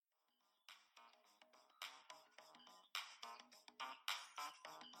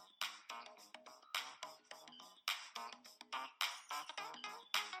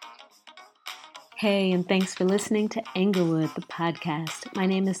Hey, and thanks for listening to Englewood, the podcast. My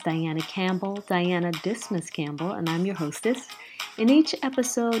name is Diana Campbell, Diana Dismas Campbell, and I'm your hostess. In each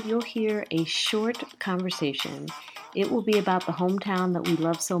episode, you'll hear a short conversation. It will be about the hometown that we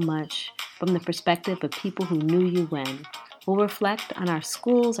love so much from the perspective of people who knew you when. We'll reflect on our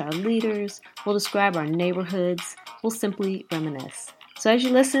schools, our leaders, we'll describe our neighborhoods, we'll simply reminisce. So as you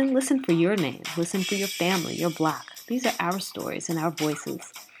listen for your name, listen for your family, your block. These are our stories and our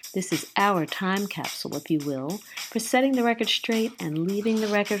voices. This is our time capsule, if you will, for setting the record straight and leaving the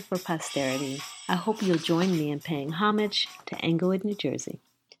record for posterity. I hope you'll join me in paying homage to Englewood, New Jersey.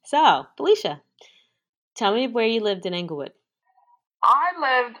 So, Felicia, tell me where you lived in Englewood. I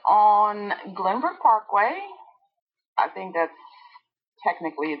lived on Glenbrook Parkway. I think that's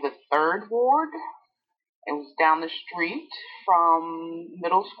technically the third ward. It was down the street from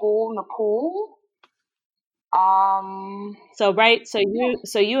middle school in the pool.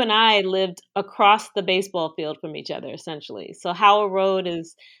 So you and I lived across the baseball field from each other, essentially. So Howell Road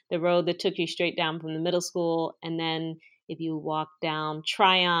is the road that took you straight down from the middle school, and then if you walk down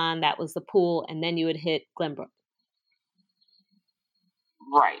Tryon, that was the pool, and then you would hit Glenbrook.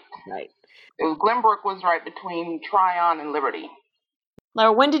 Right. Glenbrook was right between Tryon and Liberty.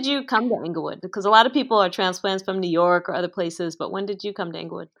 Laura, when did you come to Englewood? Because a lot of people are transplants from New York or other places, but when did you come to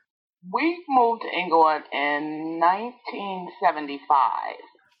Englewood? We moved to Englewood in 1975.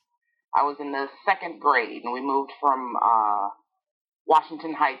 I was in the second grade, and we moved from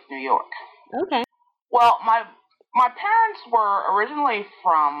Washington Heights, New York. Okay. Well, my parents were originally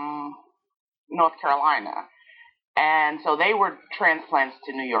from North Carolina, and so they were transplants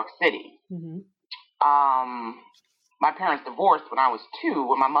to New York City. Mm-hmm. My parents divorced when I was 2.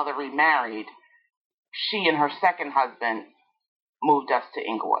 When my mother remarried, she and her second husband moved us to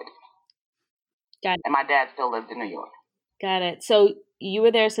Englewood. Got it. And my dad still lived in New York. Got it. So you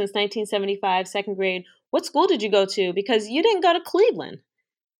were there since 1975, second grade. What school did you go to? Because you didn't go to Cleveland.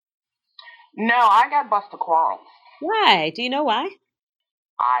 No, I got bused to Quarles. Why? Do you know why?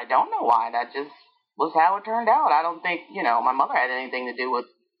 I don't know why. That just was how it turned out. I don't think, my mother had anything to do with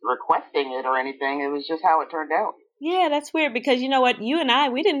requesting it or anything. It was just how it turned out. Yeah, that's weird because you know what? You and I,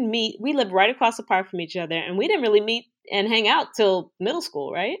 we didn't meet. We lived right across the park from each other, and we didn't really meet and hang out till middle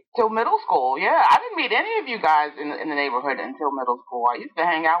school, right? Till middle school, yeah. I didn't meet any of you guys in the neighborhood until middle school. I used to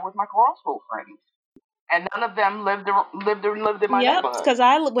hang out with my Quarles school friends, and none of them lived in my neighborhood. Because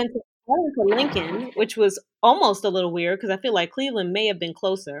I went to Lincoln, which was almost a little weird because I feel like Cleveland may have been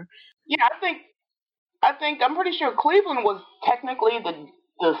closer. Yeah, I'm pretty sure Cleveland was technically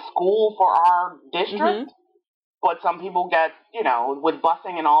the school for our district. Mm-hmm. But some people got, with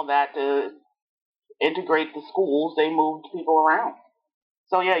busing and all that to integrate the schools, they moved people around.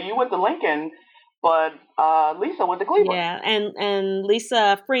 So, yeah, you went to Lincoln, but Lisa went to Cleveland. Yeah, and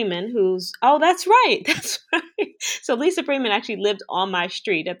Lisa Freeman, that's right. So Lisa Freeman actually lived on my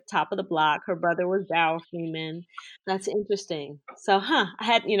street at the top of the block. Her brother was Darryl Freeman. That's interesting. So, I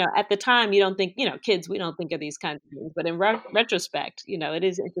had, at the time, you don't think, kids, we don't think of these kinds of things. But in retrospect, it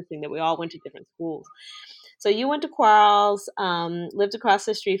is interesting that we all went to different schools. So you went to Quarles, lived across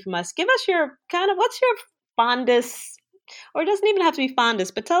the street from us. Give us what's your fondest, or it doesn't even have to be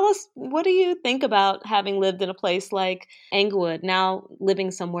fondest, but tell us, what do you think about having lived in a place like Englewood, now living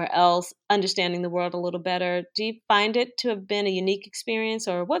somewhere else, understanding the world a little better? Do you find it to have been a unique experience,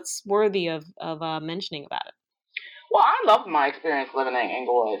 or what's worthy of mentioning about it? Well, I loved my experience living in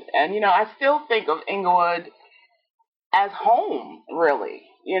Englewood. And, I still think of Englewood as home, really.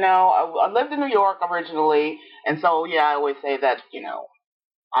 I lived in New York originally, and so, yeah, I always say that,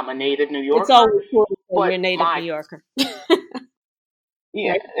 I'm a native New Yorker. It's always cool to say you're a native New Yorker.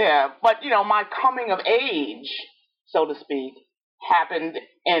 Yeah. But, my coming of age, so to speak, happened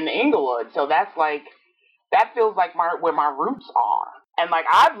in Englewood. So that feels like where my roots are. And,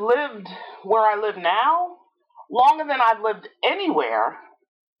 I've lived where I live now longer than I've lived anywhere,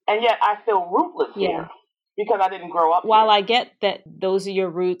 and yet I feel rootless here. Because I didn't grow up While here. I get that those are your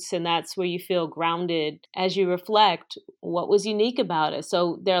roots and that's where you feel grounded, as you reflect, what was unique about it?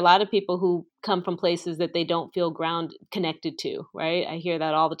 So there are a lot of people who come from places that they don't feel connected to, right? I hear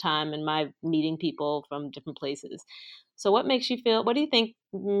that all the time in my meeting people from different places. So what do you think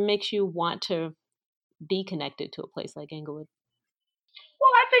makes you want to be connected to a place like Englewood?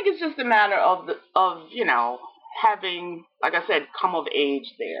 Well, I think it's just a matter of having, like I said, come of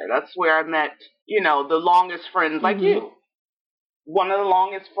age there. That's where I met, the longest friends like you. One of the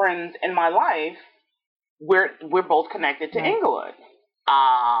longest friends in my life, we're both connected to Englewood.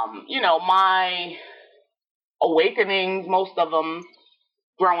 My awakenings, most of them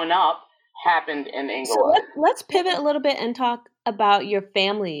growing up, happened in Englewood. So let's pivot a little bit and talk about your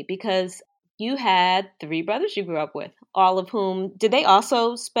family, because you had 3 brothers you grew up with, all of whom, did they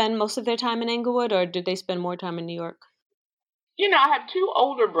also spend most of their time in Englewood, or did they spend more time in New York? I have 2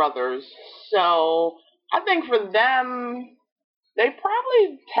 older brothers, so I think for them, they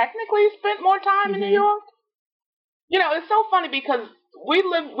probably technically spent more time in New Mm-hmm. York. It's so funny because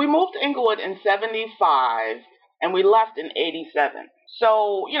we moved to Englewood in '75 and we left in '87.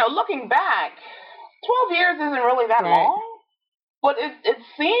 So, looking back, 12 years isn't really that Right. long, but it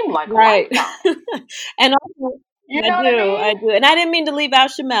seemed like a Right. lifetime. And also, You I know what I do, I mean? do. And I didn't mean to leave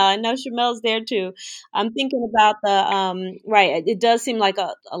out Shamel. I know Shamel's there too. I'm thinking about right, it does seem like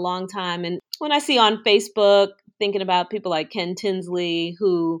a long time. And when I see on Facebook, thinking about people like Ken Tinsley,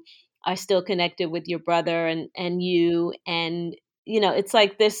 who are still connected with your brother and you, and, it's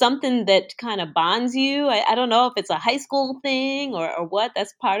like there's something that kind of bonds you. I don't know if it's a high school thing or what.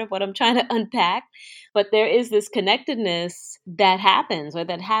 That's part of what I'm trying to unpack. But there is this connectedness that happens or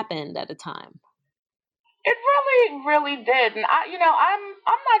that happened at a time. It really, really did. And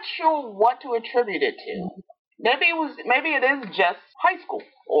I'm not sure what to attribute it to. Maybe it is just high school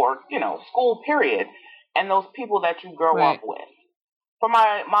or, school period and those people that you grow up Right. with. For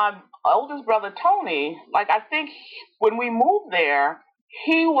my oldest brother Tony, like I think when we moved there,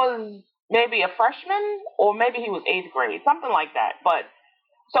 he was maybe a freshman or maybe he was 8th grade, something like that. But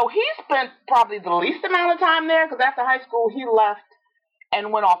so he spent probably the least amount of time there because after high school he left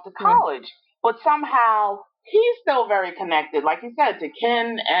and went off to Right. college. But somehow he's still very connected, like you said, to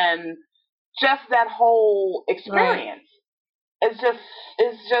Ken and just that whole Right. experience.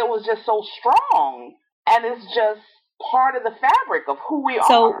 It was just so strong, and it's just part of the fabric of who we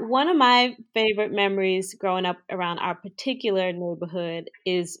So are. one of my favorite memories growing up around our particular neighborhood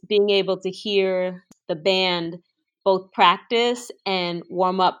is being able to hear the band both practice and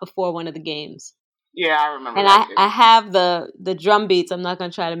warm up before one of the games. Yeah, I remember And that I too. have the drum beats. I'm not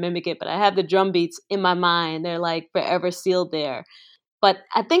going to try to mimic it, but I have the drum beats in my mind. They're like forever sealed there. But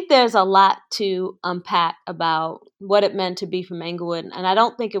I think there's a lot to unpack about what it meant to be from Englewood. And I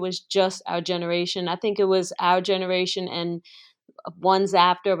don't think it was just our generation. I think it was our generation and ones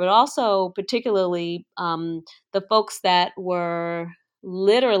after, but also particularly the folks that were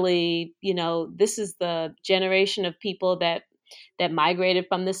literally, this is the generation of people that migrated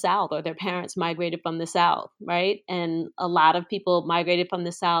from the South, or their parents migrated from the South, right? And a lot of people migrated from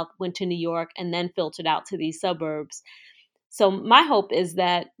the South, went to New York, and then filtered out to these suburbs. So my hope is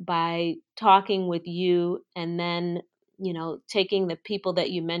that by talking with you and then, taking the people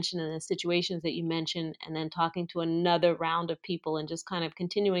that you mentioned and the situations that you mentioned and then talking to another round of people and just kind of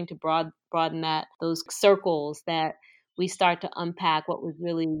continuing to broaden those circles, that we start to unpack what was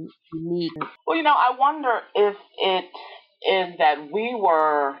really unique. Well, I wonder if it is that we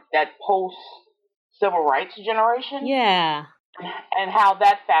were that post civil rights generation Yeah. and how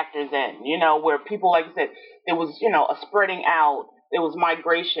that factors in, where people, like I said, there was, a spreading out, there was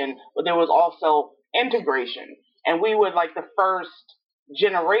migration, but there was also integration. And we were like the first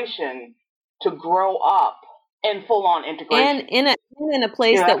generation to grow up in full on And integration. in a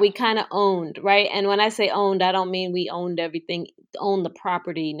place that Yeah, we kind of owned, right? And when I say owned, I don't mean we owned everything, owned the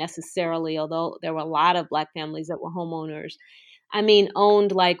property necessarily, although there were a lot of Black families that were homeowners. I mean,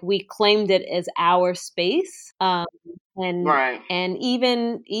 owned like we claimed it as our space, and right.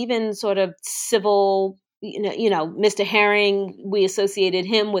 even sort of civil. Mr. Herring, we associated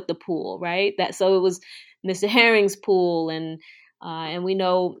him with the pool, right? That so it was Mr. Herring's pool, and we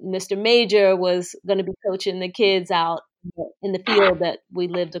know Mr. Major was going to be coaching the kids out in the field that we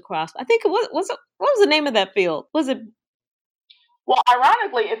lived across. I think what was the name of that field? Was it Well,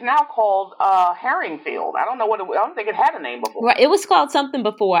 ironically, it's now called Herringfield. I don't know I don't think it had a name before. right? It was called something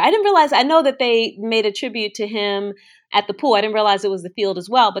before. I didn't realize. I know that they made a tribute to him at the pool. I didn't realize it was the field as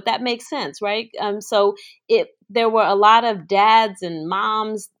well, but that makes sense, right? So there were a lot of dads and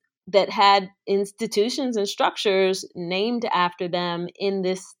moms that had institutions and structures named after them in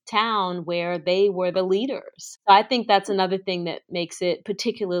this town where they were the leaders. So I think that's another thing that makes it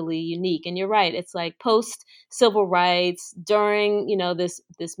particularly unique. And you're right; it's like post civil rights, during this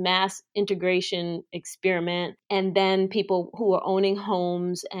mass integration experiment, and then people who are owning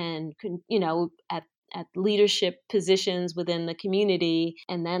homes and at leadership positions within the community,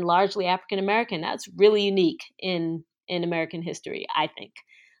 and then largely African American. That's really unique in American history, I think.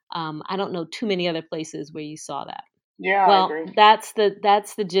 I don't know too many other places where you saw that. Yeah, I Well, agree. that's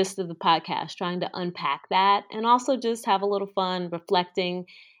the gist of the podcast, trying to unpack that and also just have a little fun reflecting.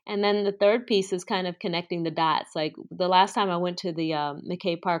 And then the third piece is kind of connecting the dots. Like the last time I went to the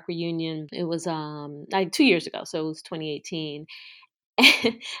McKay Park reunion, it was like 2 years ago, so it was 2018.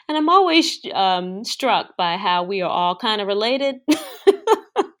 And I'm always struck by how we are all kind of related.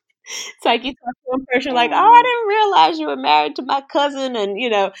 It's like you talk to a person like, oh, I didn't realize you were married to my cousin, and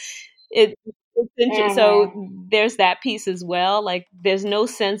so there's that piece as well. Like, there's no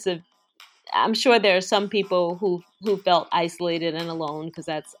sense of. I'm sure there are some people who felt isolated and alone because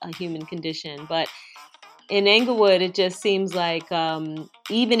that's a human condition, but in Englewood, it just seems like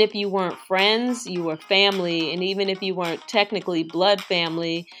even if you weren't friends, you were family, and even if you weren't technically blood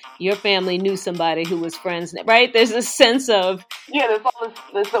family, your family knew somebody who was friends, right? There's a sense of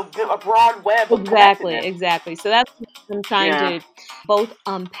there's a broad web of connectedness. exactly. So that's what I'm trying to both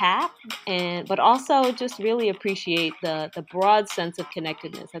unpack but also just really appreciate the broad sense of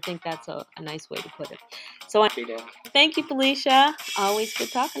connectedness. I think that's a nice way to put it. So thank you, Felicia. Always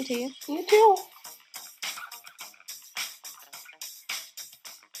good talking to you. You too.